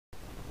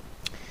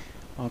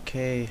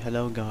Okay,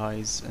 hello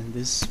guys. In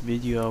this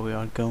video we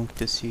are going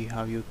to see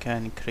how you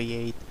can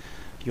create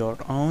your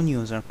own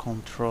user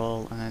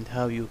control and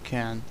how you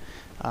can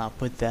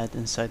put that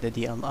inside the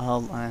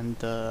DLL and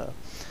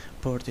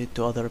port it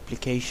to other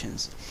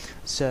applications.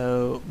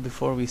 So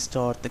before we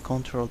start, the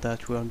control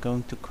that we are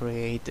going to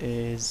create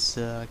is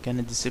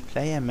gonna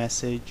display a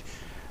message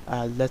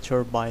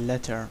letter by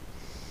letter.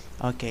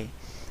 Okay,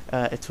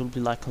 it will be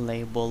like a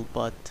label,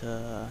 but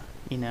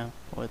with a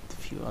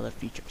few other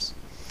features.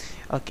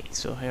 Okay,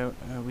 so here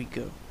we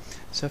go.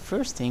 So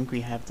first thing, we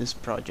have this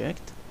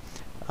project.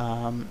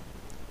 um,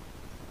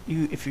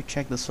 if you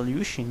check the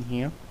solution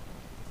here,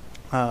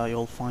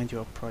 you'll find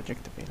your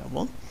project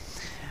available.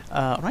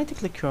 Right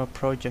click your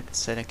project,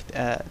 select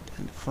add,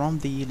 and from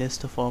the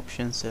list of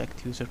options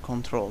select user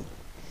control.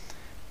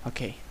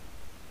 Okay,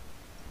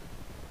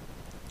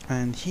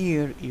 and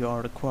here you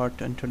are required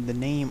to enter the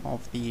name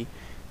of the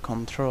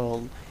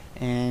control,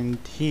 and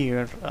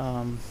here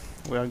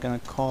we are gonna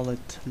call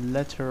it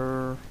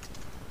letter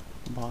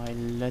by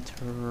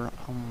letter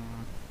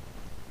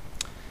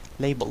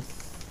label.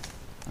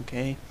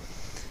 Okay,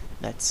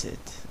 that's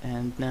it.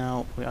 And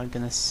now we are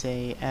gonna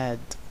say add.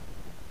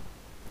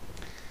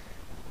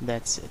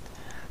 That's it.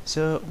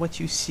 So what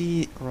you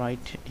see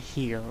right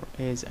here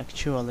is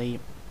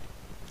actually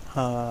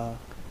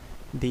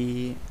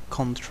the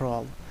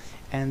control,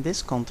 and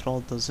this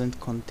control doesn't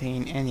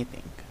contain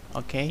anything.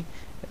 Okay,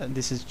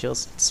 this is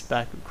just its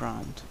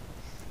background.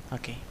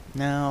 Okay,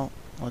 now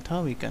what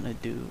are we gonna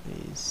do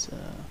is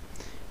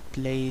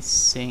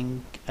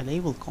placing a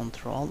label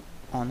control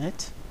on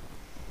it.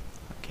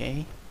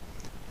 Okay,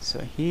 so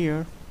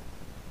here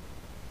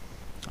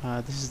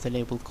this is the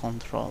label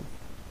control.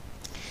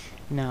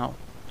 Now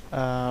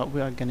we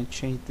are gonna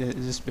change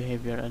this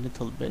behavior a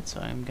little bit, so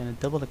I'm gonna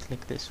double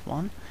click this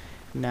one.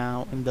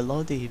 Now in the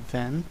load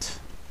event,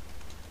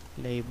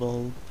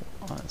 label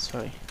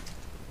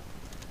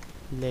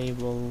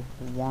label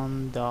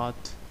 1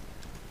 dot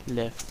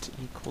left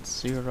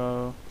equals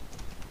 0,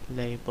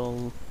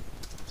 label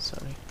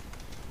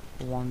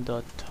 1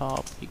 dot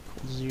top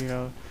equals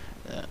 0,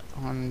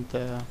 and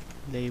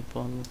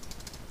label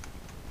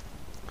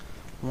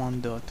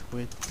 1 dot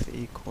width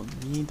equal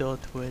me dot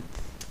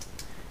width,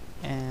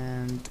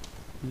 and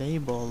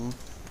label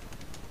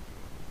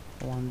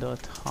 1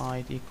 dot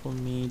height equal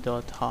me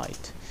dot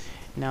height.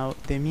 Now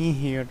the me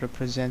here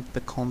represent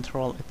the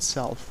control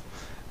itself.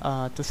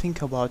 To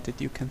think about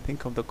it, you can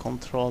think of the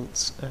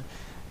controls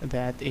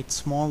that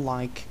it's more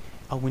like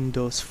a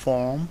Windows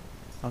form,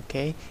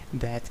 okay,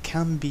 that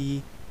can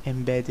be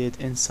embedded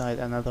inside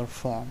another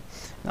form.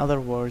 In other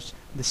words,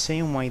 the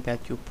same way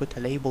that you put a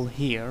label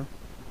here,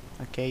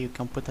 okay, you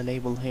can put a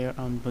label here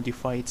and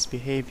modify its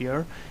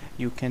behavior,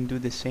 you can do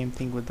the same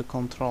thing with the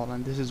control,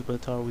 and this is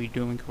what are we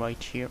doing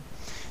right here.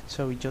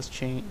 So we just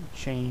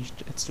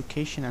changed its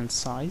location and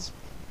size,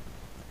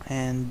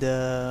 and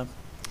I'm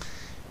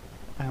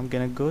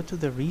gonna go to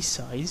the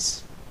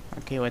resize.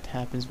 Okay, what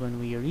happens when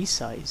we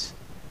resize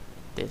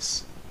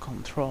this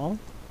control?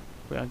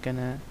 We are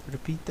gonna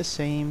repeat the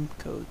same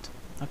code.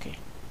 Okay,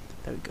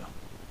 there we go.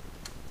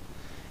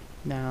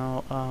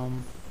 Now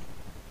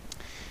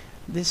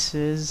this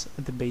is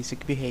the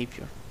basic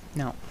behavior.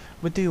 Now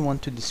what do you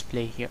want to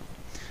display here?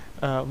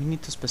 We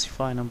need to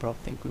specify a number of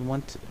things. We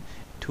want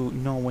to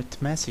know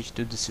what message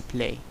to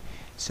display.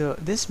 So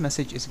this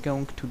message is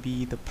going to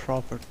be the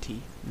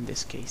property in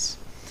this case.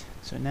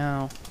 So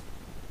now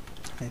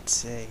let's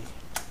say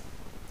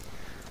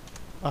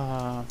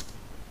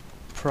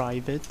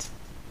private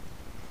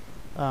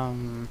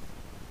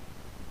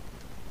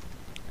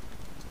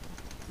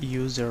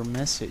user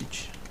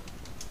message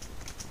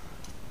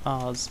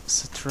as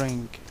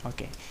string.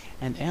 Okay,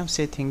 and I'm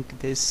setting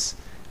this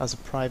as a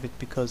private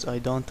because I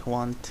don't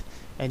want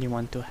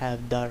anyone to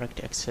have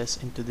direct access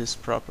into this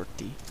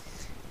property.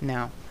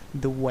 Now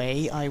the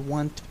way I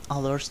want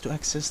others to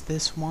access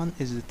this one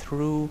is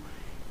through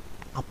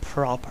a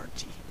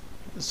property.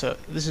 So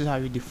this is how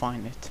you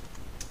define it: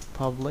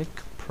 public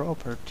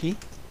property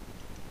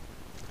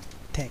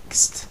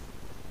text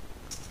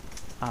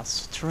as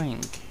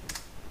string.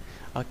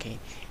 Okay,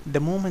 the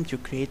moment you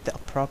create a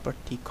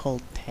property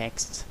called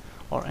text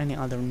or any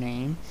other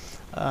name,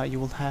 you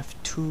will have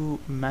two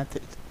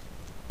methods.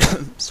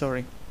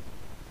 Sorry,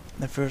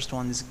 the first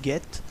one is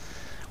get,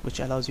 which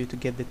allows you to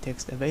get the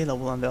text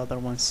available, and the other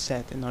one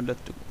set, in order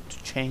to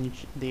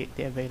change the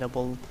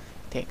available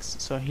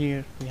text. So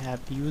here we have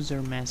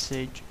user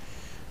message,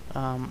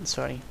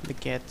 the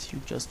get,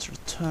 you just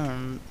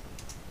return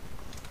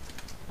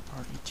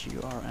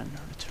return,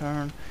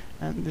 return,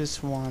 and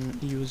this one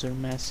user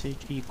message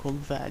equal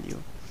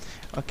value.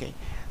 Okay,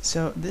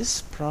 so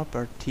this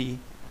property,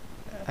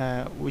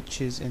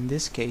 which is in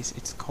this case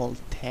it's called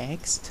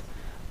text,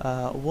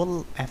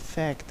 will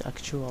affect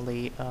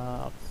actually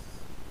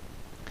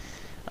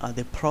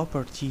the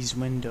properties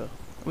window.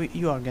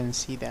 You are gonna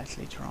see that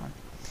later on.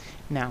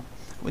 Now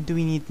what do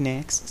we need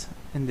next?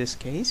 In this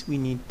case we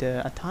need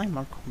a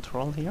timer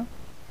control here,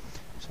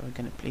 so we're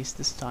gonna place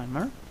this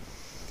timer.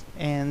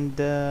 And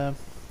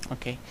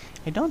okay,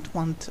 I don't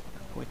want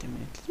wait a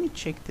minute, let me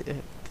check the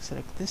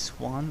select this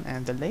one,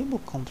 and the label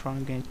control,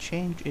 I'm going to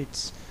change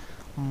its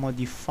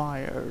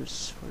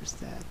modifiers. Where's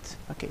that?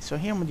 Okay, so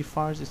here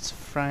modifiers, it's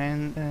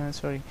friend,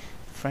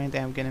 friend.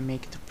 I'm gonna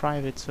make it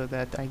private so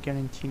that I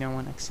guarantee no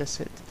one access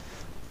it.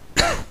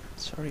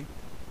 Sorry.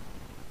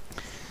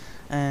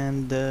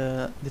 And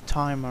the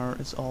timer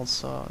is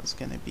also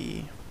gonna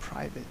be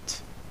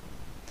private.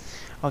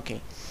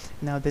 Okay,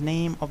 now the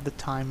name of the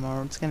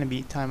timer, it's gonna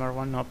be timer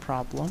 1, no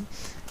problem.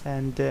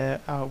 And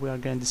we are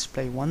gonna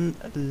display one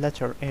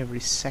letter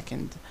every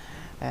second,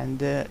 and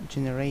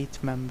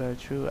generate member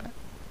true.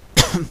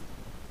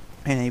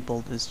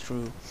 Enabled is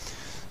true.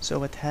 So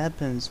what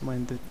happens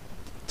when the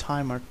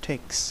timer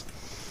ticks?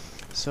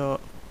 So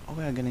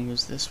we are gonna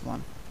use this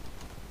one,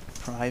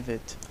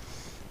 private.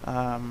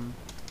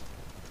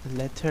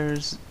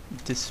 Letters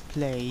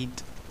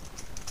displayed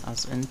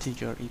as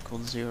integer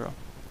equals 0.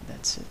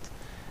 That's it.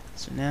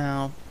 So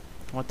now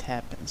what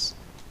happens?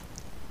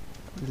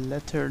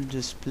 Letter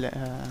display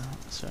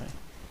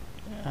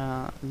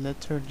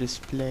letter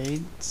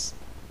displayed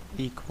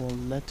equal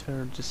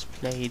letter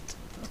displayed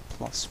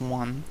plus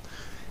 1,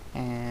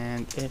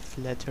 and if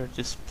letter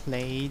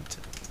displayed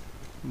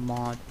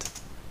mod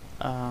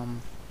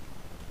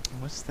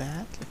what's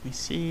that? Let me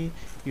see.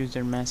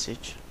 User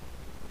message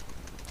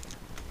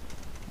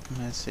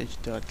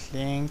dot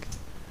length.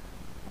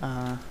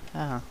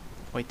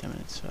 Wait a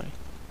minute, sorry.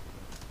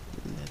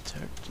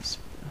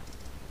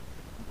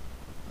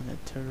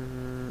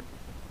 Letter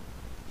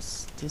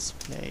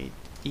displayed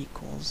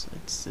equals,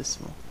 it's this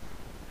one.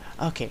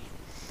 Okay.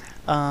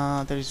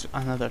 There is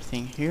another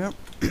thing here.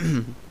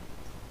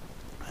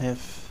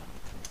 If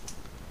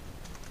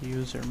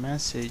user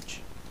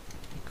message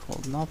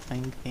equal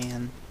nothing,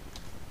 then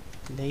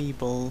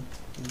label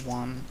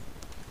 1.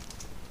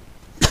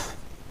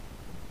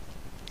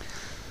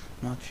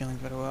 Not feeling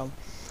very well.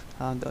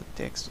 Dot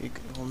text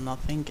equal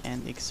nothing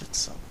and exit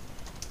sub.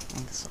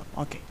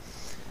 Okay,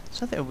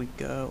 so there we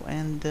go.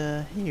 And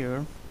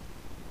here,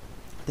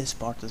 this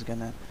part is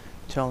gonna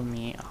tell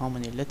me how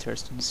many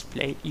letters to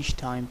display each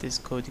time this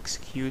code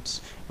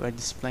executes. We're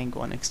displaying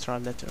one extra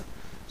letter.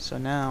 So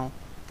now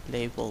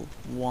label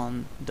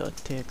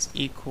 1.text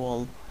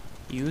equal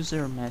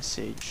user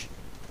message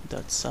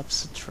dot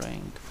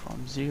substring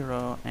from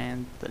 0,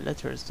 and the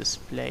letters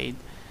displayed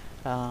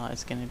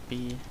is gonna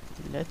be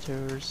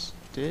letters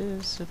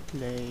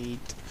displayed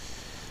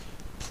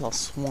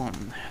plus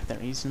 1. The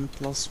reason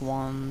plus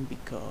 1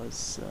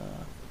 because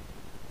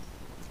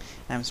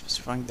I'm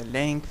specifying the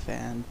length,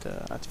 and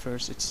at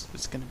first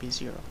it's gonna be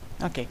 0.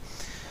 Okay,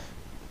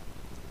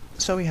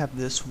 so we have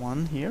this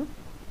one here.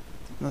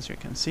 As you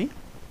can see,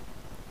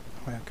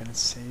 we're gonna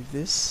save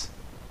this.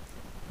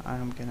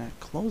 I'm gonna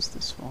close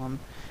this one.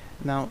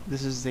 Now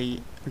this is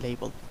the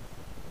label.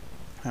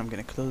 I'm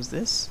gonna close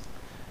this.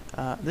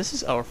 This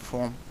is our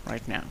form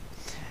right now.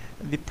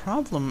 The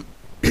problem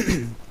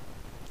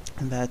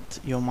that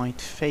you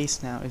might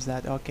face now is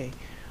that, okay,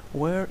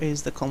 where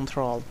is the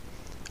control?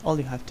 All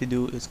you have to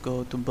do is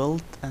go to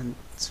build and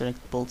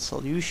select build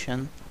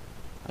solution.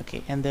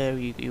 Okay, and there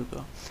you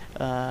go.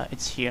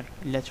 It's here,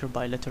 letter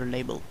by letter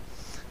label.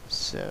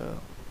 So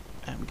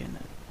I'm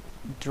gonna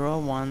draw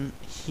one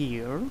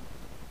here.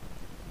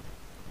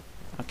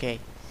 Okay,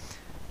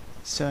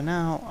 so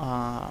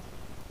now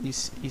you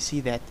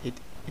see that it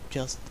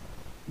just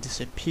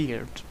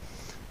disappeared.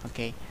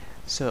 Okay,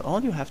 so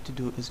all you have to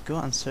do is go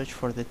and search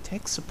for the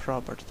text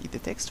property. The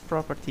text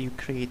property you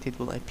created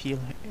will appear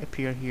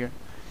here.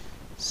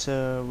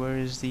 So where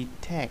is the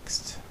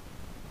text?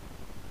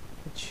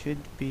 It should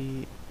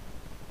be,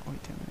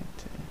 wait a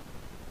minute,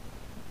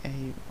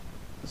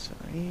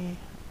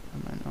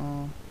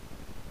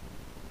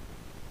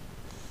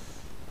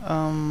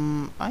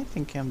 I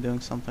think I'm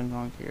doing something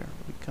wrong here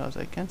because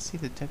I can't see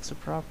the text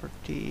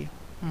property.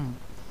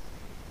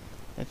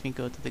 Let me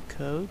go to the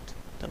code,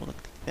 double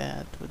click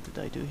that. What did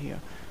I do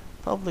here?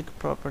 Public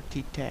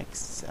property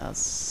text as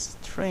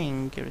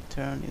string,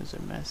 return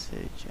user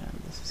message,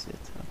 and this is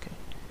it. Okay,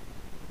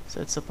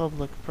 so it's a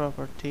public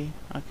property.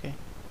 Okay.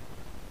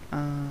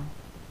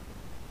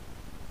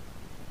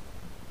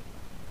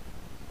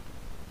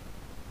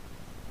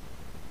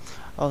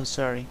 Oh,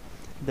 sorry,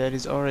 there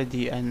is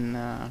already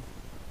an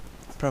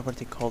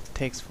property called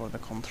text for the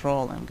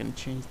control. I'm gonna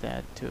change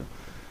that to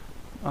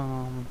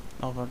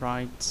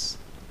overrides.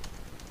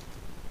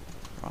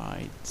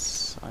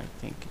 Right, I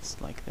think it's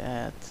like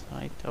that,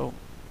 right? Oh,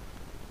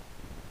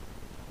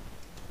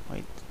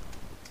 wait.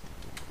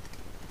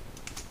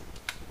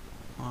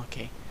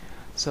 Okay,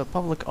 so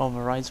public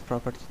overrides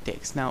property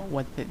text. Now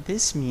what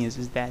this means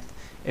is that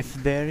if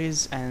there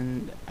is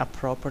a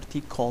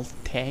property called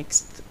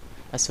text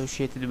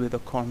associated with a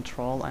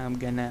control, I am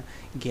gonna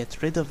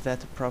get rid of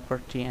that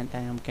property and I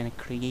am gonna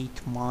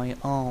create my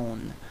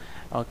own.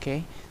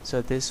 Okay,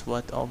 so this is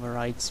what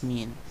overrides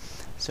mean.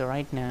 So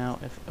right now,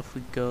 if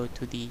we go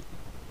to the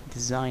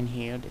design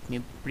here, let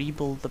me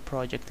rebuild the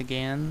project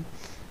again,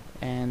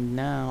 and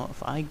now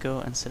if I go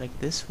and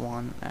select this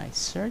one, I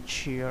search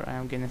here,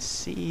 I'm gonna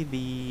see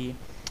the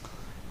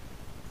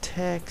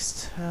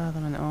text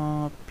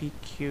O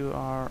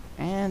PQR,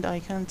 and I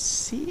can't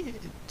see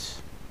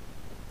it.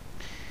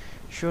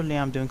 Surely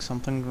I'm doing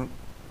something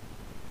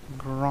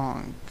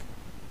wrong.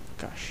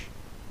 Gosh,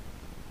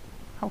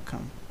 how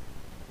come?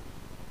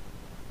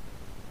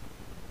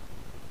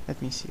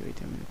 Let me see. Wait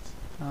a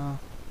minute.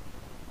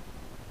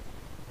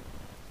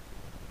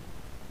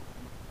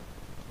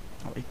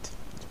 Wait.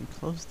 Let me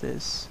close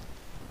this.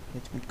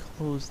 Let me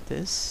close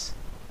this.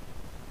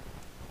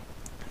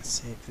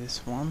 Save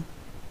this one.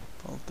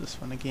 Pull this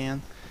one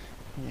again.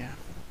 Yeah.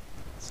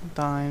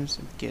 Sometimes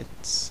it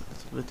gets a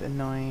little bit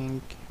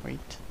annoying.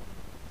 Wait.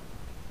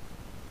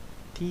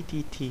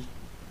 TTT.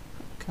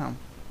 Come.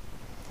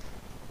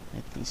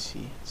 Let me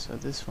see. So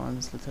this one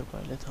is little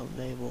by little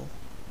label.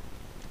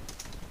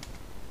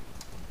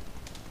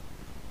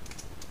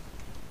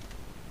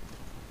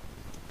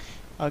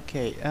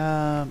 Okay.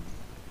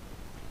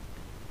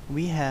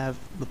 We have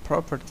the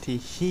property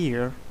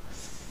here.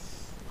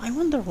 I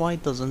wonder why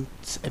it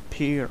doesn't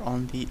appear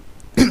on the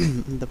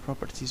the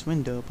properties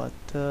window, but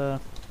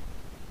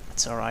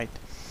it's alright.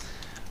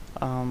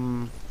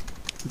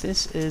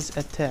 This is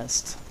a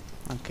test.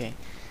 Okay.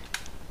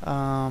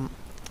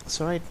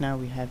 So right now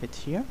we have it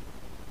here.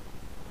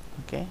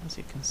 Okay, as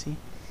you can see.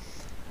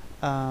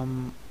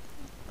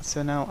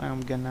 So now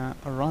I'm gonna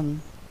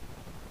run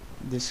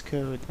this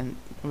code and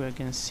we're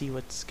gonna see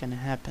what's gonna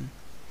happen.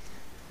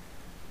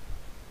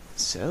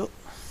 So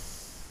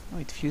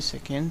wait a few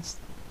seconds.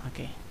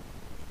 Okay,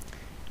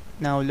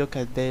 now look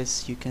at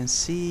this. You can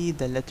see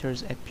the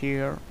letters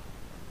appear,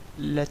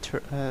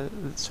 the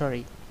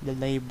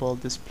label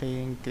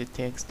displaying the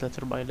text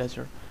letter by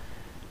letter.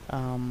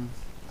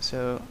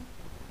 So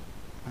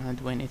and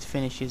when it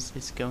finishes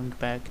it's going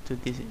back to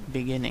the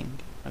beginning.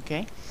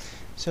 Okay,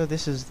 so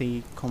this is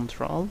the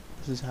control.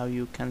 This is how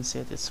you can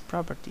set its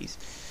properties.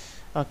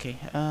 Okay,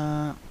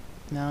 now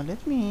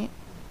let me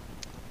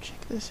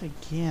check this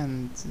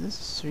again. This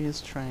is really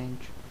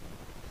strange.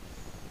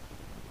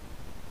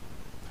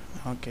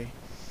 Okay,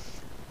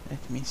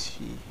 let me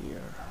see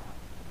here.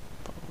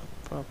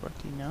 Public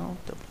property now.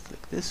 Double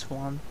click this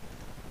one.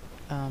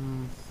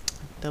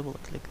 Double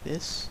click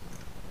this.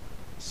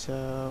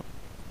 So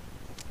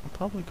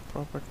public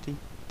property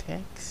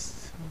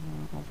text.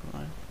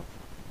 Override.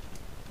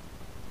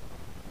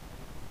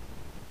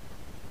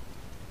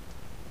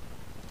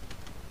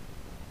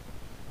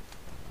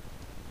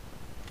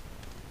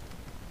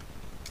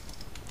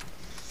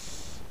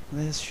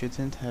 This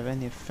shouldn't have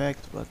any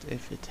effect, but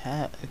if it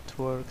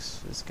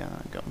works, it's going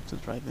to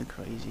drive me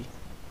crazy.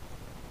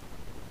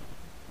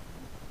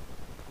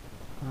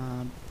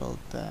 Build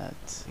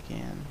that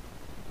again.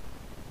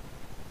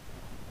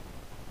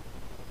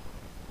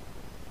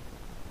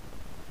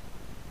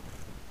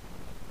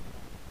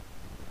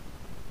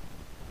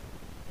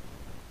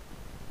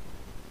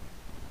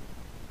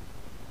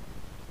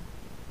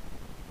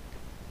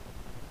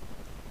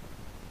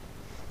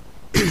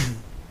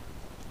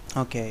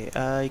 Okay,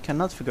 I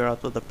cannot figure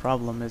out what the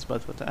problem is,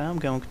 but what I am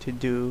going to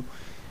do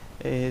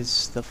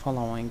is the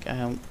following.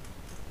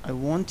 I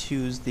won't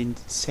use the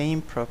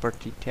same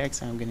property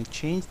text. I'm going to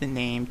change the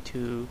name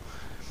to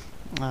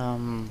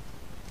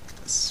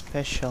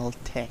special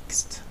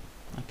text.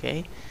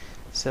 Okay,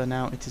 so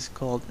now it is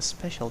called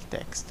special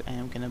text. I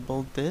am going to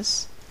build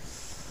this,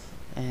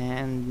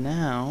 and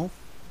now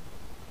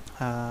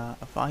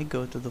if I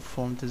go to the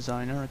form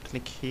designer, I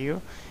click here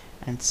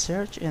and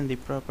search in the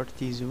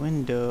properties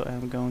window,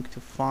 I'm going to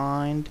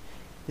find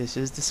this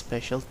is the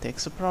special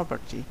text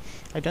property.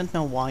 I don't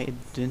know why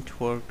it didn't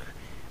work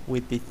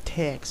with the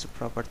text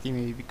property,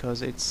 maybe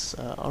because it's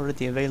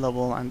already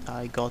available and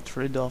I got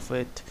rid of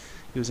it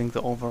using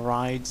the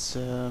overrides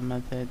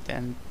method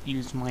and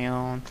used my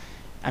own.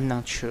 I'm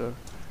not sure,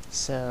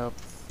 so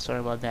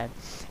sorry about that.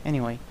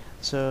 Anyway,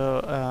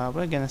 so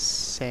we're gonna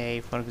say,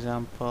 for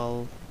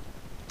example,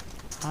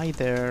 hi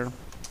there,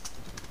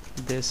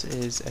 this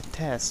is a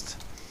test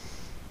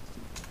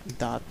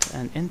dot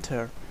and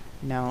enter.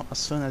 Now as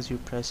soon as you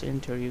press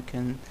enter, you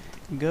can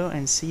go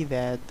and see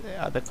that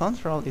the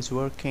control is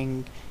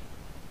working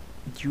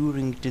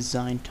during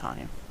design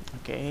time.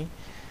 Okay,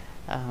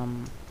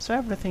 so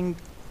everything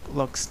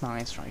looks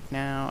nice right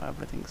now,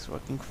 everything's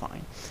working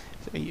fine.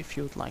 So if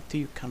you would like to,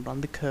 you can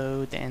run the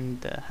code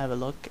and have a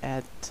look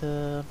at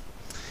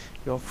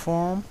your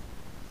form.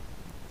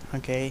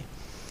 Okay,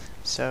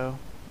 so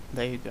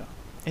there you go,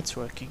 it's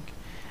working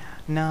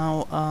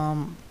now.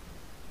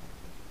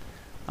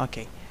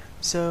 Okay,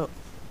 so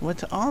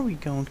what are we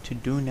going to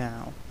do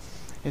now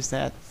is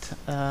that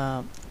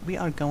we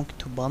are going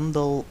to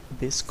bundle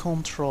this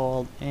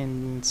control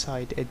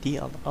inside a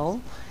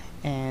DLL,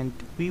 and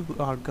we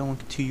are going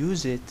to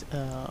use it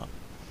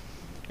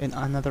in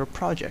another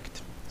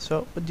project.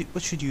 So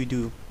what should you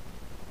do?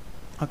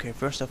 Okay,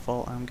 first of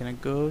all, I'm gonna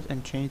go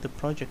and change the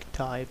project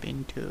type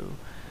into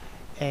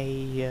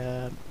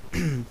a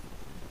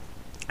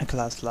a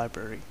class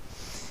library.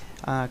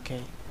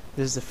 Okay,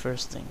 this is the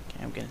first thing.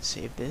 I'm gonna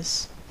save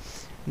this.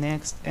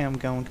 Next, I'm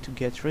going to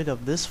get rid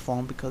of this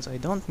form because I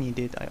don't need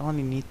it. I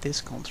only need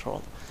this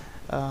control.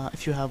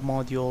 If you have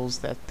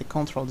modules that the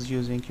control is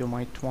using, you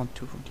might want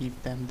to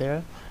leave them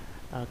there.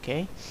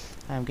 Okay,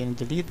 I'm going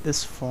to delete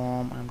this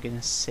form. I'm going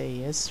to say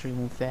yes,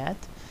 remove that,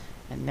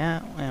 and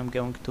now I'm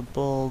going to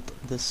build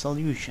the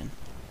solution.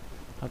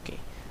 Okay,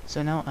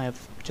 so now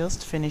I've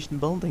just finished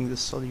building the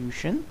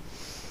solution,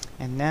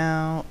 and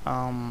now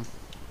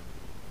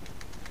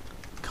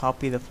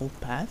copy the full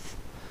path,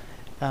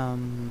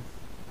 and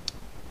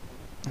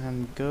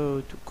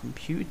go to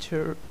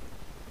computer.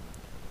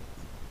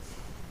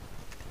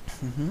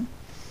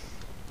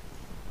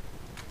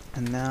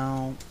 And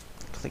now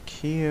click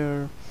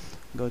here,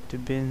 go to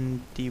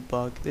bin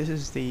debug. This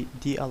is the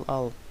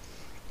DLL.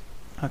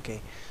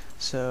 Okay,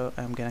 so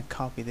I'm gonna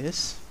copy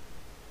this.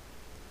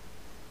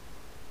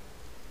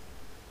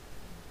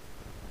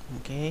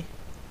 Okay,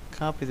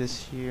 copy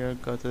this here,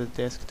 go to the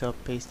desktop,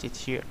 paste it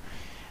here.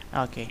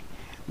 Okay,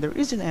 the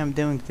reason I'm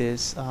doing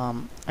this,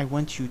 I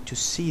want you to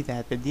see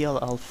that the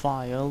DLL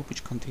file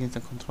which contains the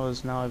control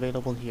is now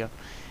available here.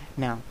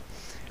 Now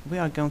we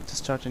are going to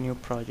start a new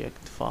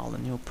project, file a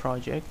new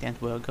project, and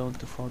we are going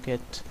to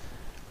forget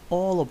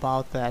all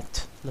about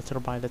that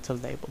letter by letter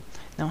label.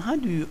 Now how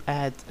do you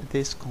add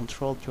this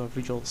control to your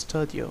Visual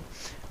Studio?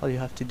 All you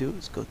have to do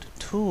is go to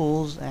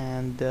tools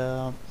and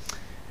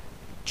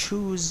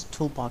choose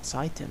toolbox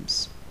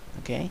items.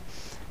 Okay,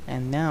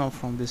 and now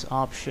from this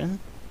option,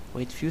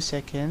 wait a few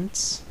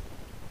seconds.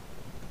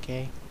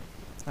 Okay,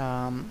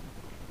 the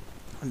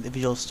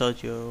Visual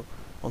Studio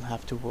will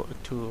have to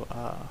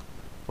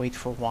wait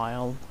for a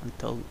while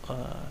until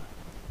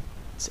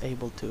it's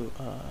able to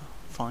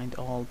find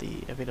all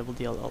the available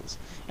DLLs.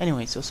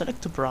 Anyway, so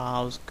select to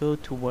browse, go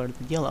to where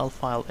the DLL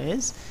file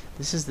is.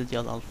 This is the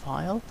DLL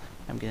file.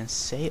 I'm gonna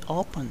say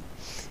open,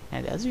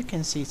 and as you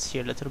can see, it's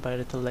here, letter by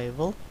letter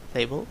label.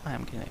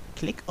 I'm gonna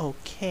click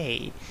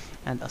OK,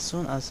 and as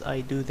soon as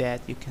I do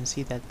that, you can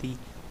see that the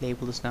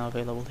label is now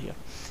available here.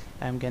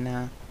 I'm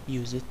gonna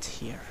use it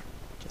here.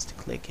 Just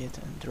click it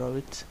and draw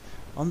it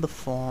on the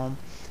form.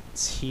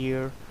 It's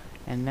here.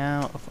 And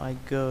now if I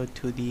go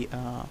to the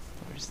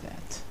where's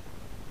that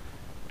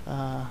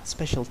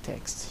special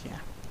text, yeah,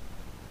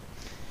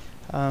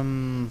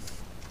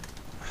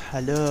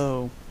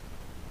 hello,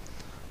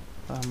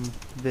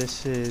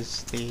 this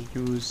is the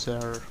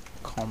user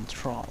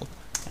control,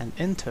 and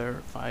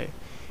enter. If I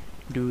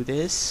do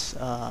this,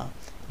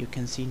 you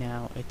can see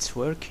now it's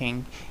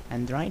working,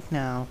 and right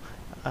now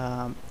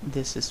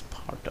this is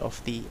part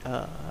of the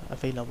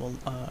available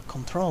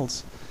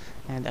controls,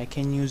 and I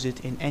can use it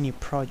in any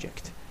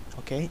project.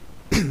 Okay,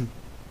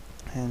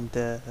 and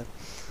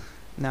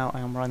now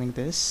I'm running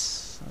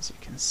this, as you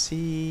can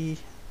see.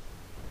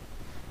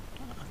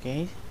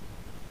 Okay,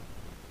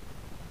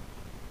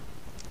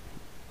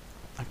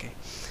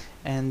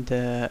 and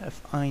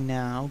if I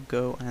now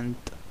go and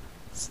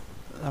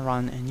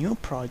run a new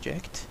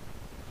project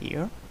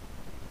here,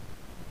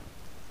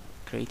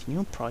 create a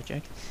new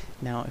project.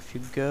 Now if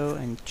you go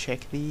and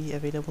check the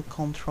available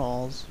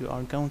controls, you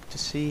are going to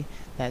see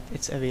that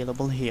it's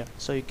available here,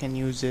 so you can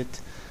use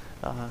it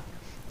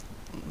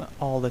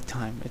all the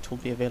time. It will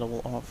be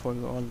available for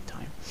you all the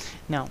time.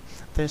 Now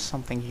there's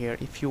something here.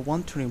 If you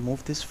want to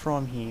remove this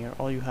from here,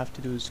 all you have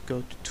to do is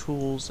go to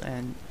tools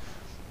and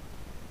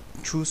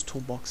choose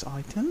toolbox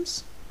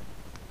items.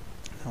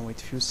 Now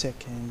wait a few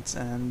seconds,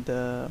 and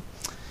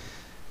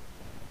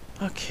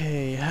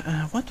okay,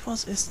 what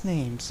was its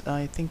names?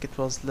 I think it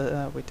was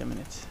wait a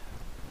minute,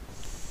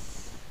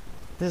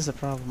 there's a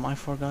problem, I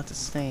forgot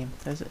its name.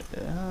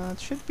 It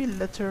should be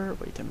letter,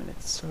 wait a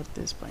minute, sort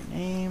this by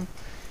name.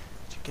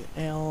 Check it,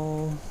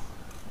 L,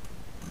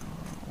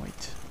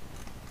 wait,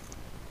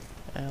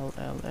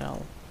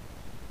 L.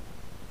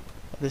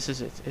 This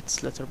is it,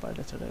 it's letter by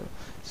letter level.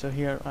 So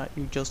here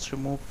you just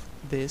remove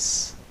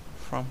this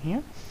from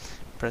here,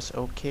 press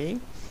OK,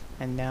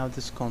 and now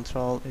this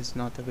control is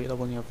not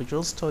available in your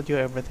Visual Studio.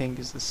 Everything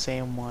is the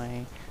same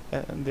way,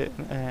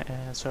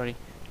 sorry,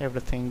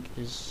 everything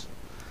is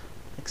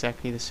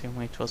exactly the same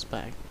way it was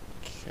back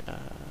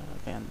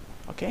then.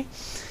 Okay,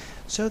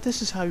 so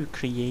this is how you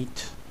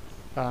create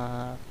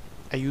a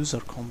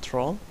user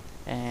control,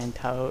 and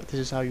this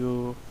is how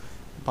you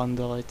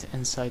bundle it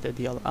inside a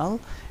DLL.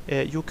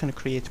 You can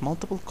create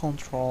multiple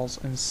controls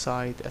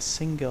inside a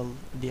single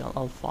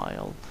DLL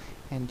file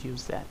and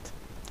use that.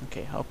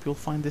 Okay, hope you'll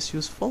find this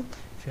useful.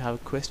 If you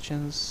have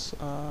questions,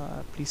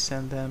 please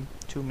send them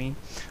to me.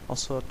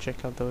 Also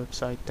check out the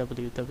website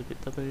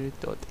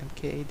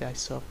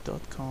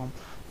www.mka-soft.com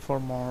for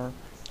more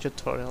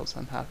tutorials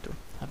on how to.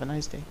 Have a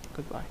nice day.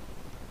 Goodbye.